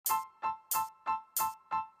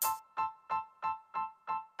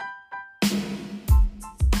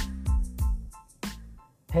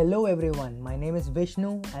Hello everyone, my name is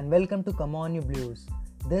Vishnu and welcome to Come On You Blues.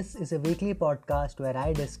 This is a weekly podcast where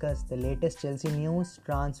I discuss the latest Chelsea news,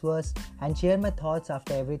 transfers, and share my thoughts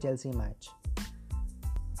after every Chelsea match.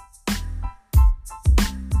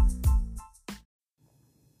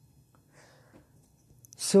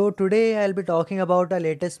 So today I'll be talking about our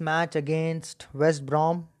latest match against West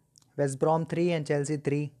Brom 3 and Chelsea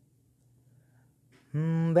 3.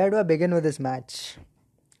 Where do I begin with this match?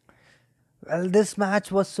 Well, this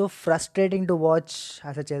match was so frustrating to watch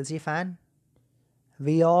as a Chelsea fan.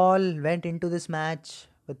 We all went into this match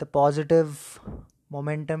with a positive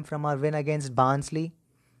momentum from our win against Barnsley.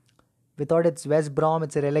 We thought it's West Brom,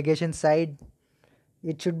 it's a relegation side.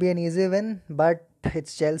 It should be an easy win, but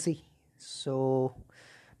it's Chelsea. So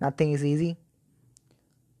nothing is easy.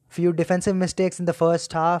 Few defensive mistakes in the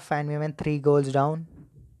first half, and we went 3 goals down.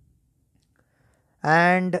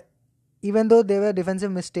 And even though they were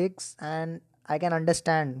defensive mistakes, and I can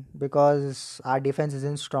understand because our defense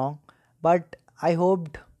isn't strong, but I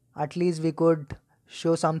hoped at least we could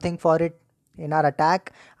show something for it in our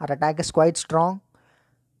attack. Our attack is quite strong,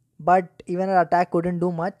 but even our attack couldn't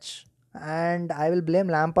do much, and I will blame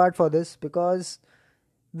Lampard for this because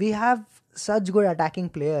we have such good attacking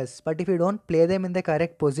players, but if you don't play them in the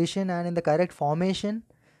correct position and in the correct formation,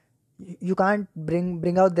 you can't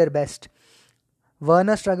bring out their best.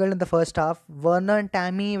 Werner struggled in the first half. Werner and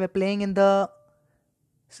Tammy were playing in a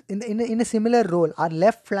similar role. Our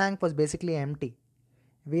left flank was basically empty.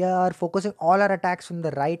 We are focusing all our attacks from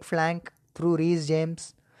the right flank through Reece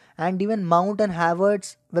James, and even Mount and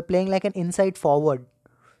Havertz were playing like an inside forward.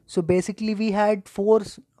 So basically, we had four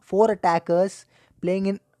attackers playing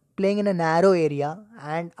in a narrow area,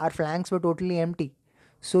 and our flanks were totally empty.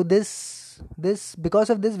 So this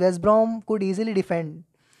because of this, West Brom could easily defend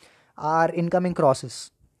our incoming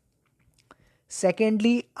crosses.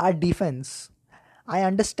 Secondly, our defense. I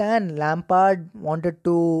understand Lampard wanted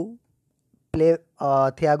to play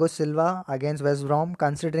Thiago Silva against West Brom,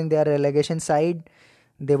 considering their relegation side.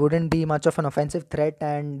 They wouldn't be much of an offensive threat,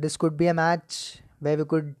 and this could be a match where we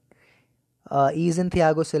could ease in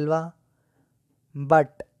Thiago Silva.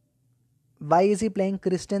 But why is he playing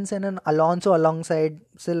Christensen and Alonso alongside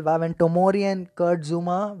Silva when Tomori and Kurt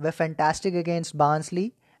Zuma were fantastic against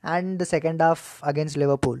Barnsley and the second half against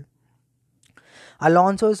Liverpool?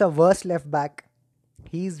 Alonso is a worst left back.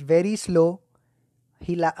 He's very slow.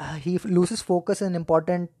 He loses focus in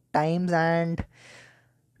important times, and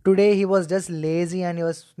today he was just lazy and he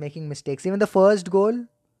was making mistakes. Even the first goal,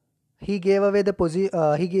 he gave away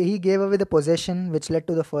he gave away the possession which led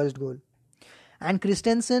to the first goal. And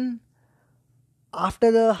Christensen, after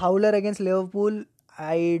the howler against Liverpool,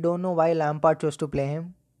 I don't know why Lampard chose to play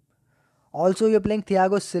him. Also, you're playing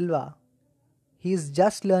Thiago Silva. He's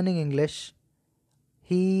just learning English.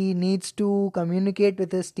 He needs to communicate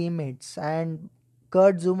with his teammates, and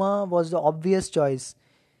Kurt Zuma was the obvious choice.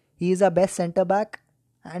 He is our best centre back,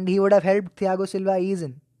 and he would have helped Thiago Silva ease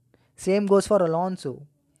in. Same goes for Alonso.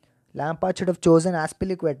 Lampard should have chosen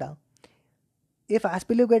Aspilicueta. If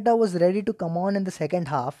Aspilicueta was ready to come on in the second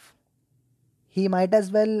half, he might as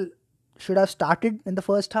well should have started in the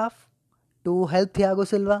first half to help Thiago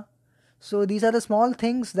Silva. So these are the small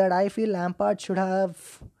things that I feel Lampard should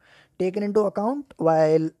have taken into account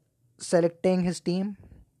while selecting his team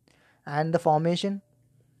and the formation.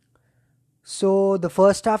 So the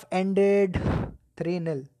first half ended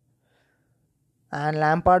 3-0, and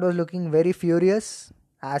Lampard was looking very furious,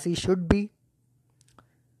 as he should be.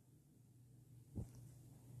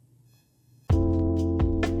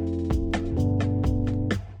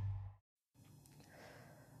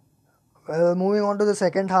 Well, moving on to the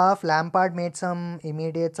second half, Lampard made some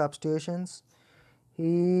immediate substitutions.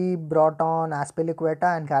 He brought on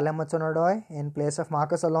Aspilicueta and Callum Hudson-Odoi in place of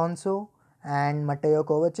Marcus Alonso and Mateo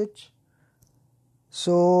Kovacic.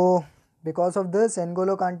 So, because of this,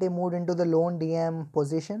 N'Golo Kante moved into the lone DM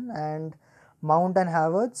position, and Mount and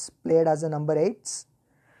Havertz played as the number 8s.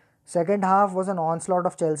 Second half was an onslaught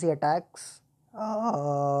of Chelsea attacks,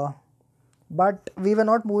 but we were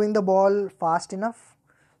not moving the ball fast enough.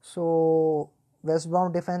 So, West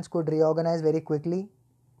Brom defense could reorganize very quickly.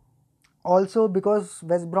 Also, because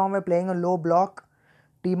West Brom were playing a low block,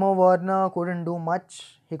 Timo Werner couldn't do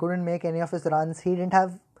much. He couldn't make any of his runs. He didn't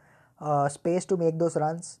have space to make those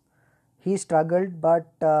runs. He struggled, but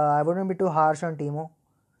I wouldn't be too harsh on Timo.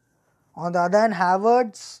 On the other hand,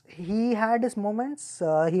 Havertz, he had his moments.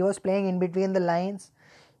 He was playing in between the lines.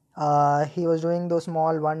 He was doing those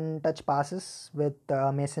small one-touch passes with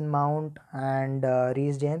Mason Mount and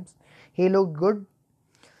Reece James. He looked good.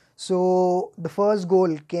 So the first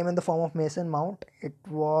goal came in the form of Mason Mount. It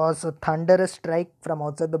was a thunderous strike from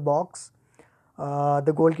outside the box.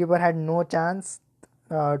 The goalkeeper had no chance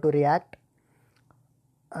to react.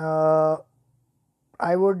 Uh,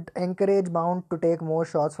 I would encourage Mount to take more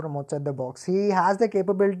shots from outside the box. He has the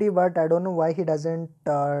capability, but I don't know why he doesn't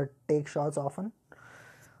take shots often.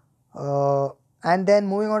 Uh, and then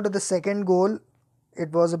moving on to the second goal,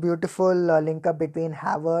 it was a beautiful link up between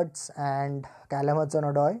Havertz and Callum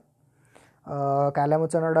Hudson-Odoi. Callum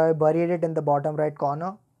Hudson-Odoi buried it in the bottom right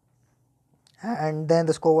corner, and then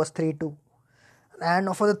the score was 3-2.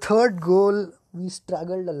 And for the third goal, we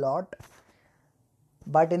struggled a lot,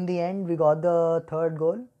 but in the end, we got the third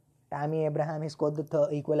goal. Tammy Abraham, he scored the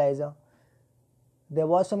equalizer. There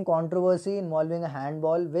was some controversy involving a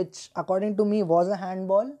handball, which according to me was a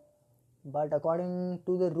handball, but according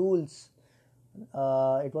to the rules,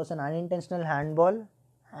 it was an unintentional handball,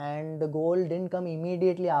 and the goal didn't come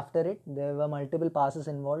immediately after it. There were multiple passes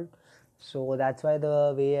involved, so that's why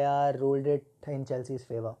the VAR ruled it in Chelsea's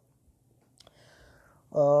favour.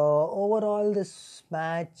 Overall, this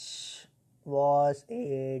match was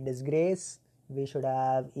a disgrace. We should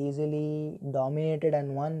have easily dominated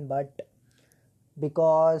and won, but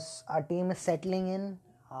because our team is settling in,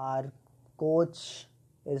 our coach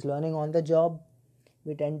is learning on the job,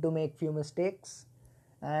 we tend to make few mistakes,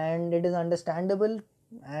 and it is understandable,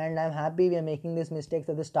 and I'm happy we are making these mistakes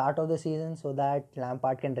at the start of the season so that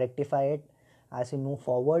Lampard can rectify it as we move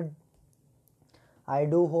forward. I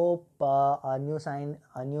do hope our new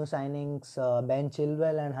signings Ben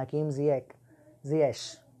Chilwell and Hakim Ziyech,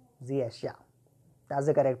 yeah, that's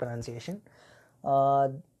the correct pronunciation.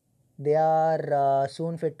 They are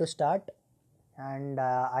soon fit to start, and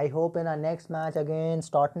I hope in our next match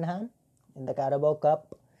against Tottenham in the Carabao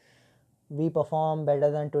Cup, we perform better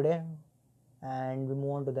than today and we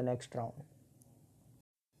move on to the next round.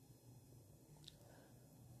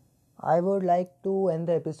 I would like to end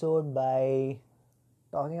the episode by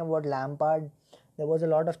talking about Lampard. There was a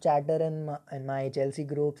lot of chatter in my Chelsea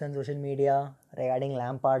groups and social media regarding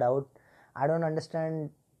Lampard out. I don't understand.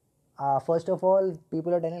 First of all,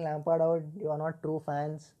 people are telling Lampard out, you are not true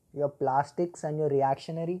fans, you're plastics and you're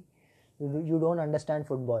reactionary. You don't understand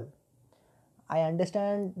football. I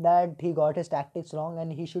understand that he got his tactics wrong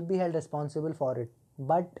and he should be held responsible for it.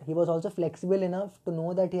 But he was also flexible enough to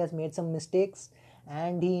know that he has made some mistakes,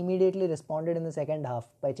 and he immediately responded in the second half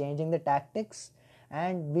by changing the tactics,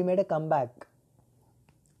 and we made a comeback.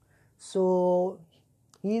 So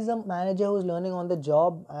he's a manager who's learning on the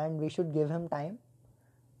job, and we should give him time.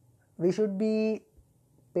 We should be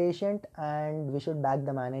patient and we should back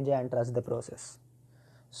the manager and trust the process.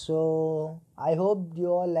 So I hope you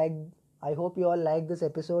all like this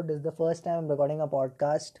episode. This is the first time I'm recording a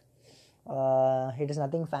podcast. It is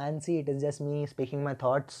nothing fancy. It is just me speaking my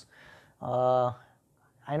thoughts.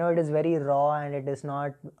 I know it is very raw and it is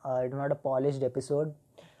not a polished episode.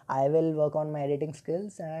 I will work on my editing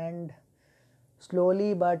skills, and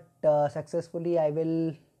slowly but successfully I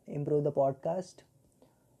will improve the podcast.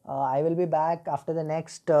 I will be back after the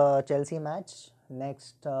next Chelsea match.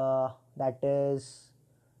 That is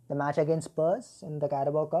the match against Spurs in the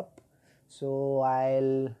Carabao Cup. So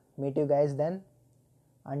I'll meet you guys then.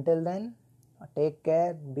 Until then, take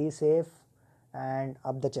care, be safe, and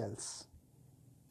up the Chelsea.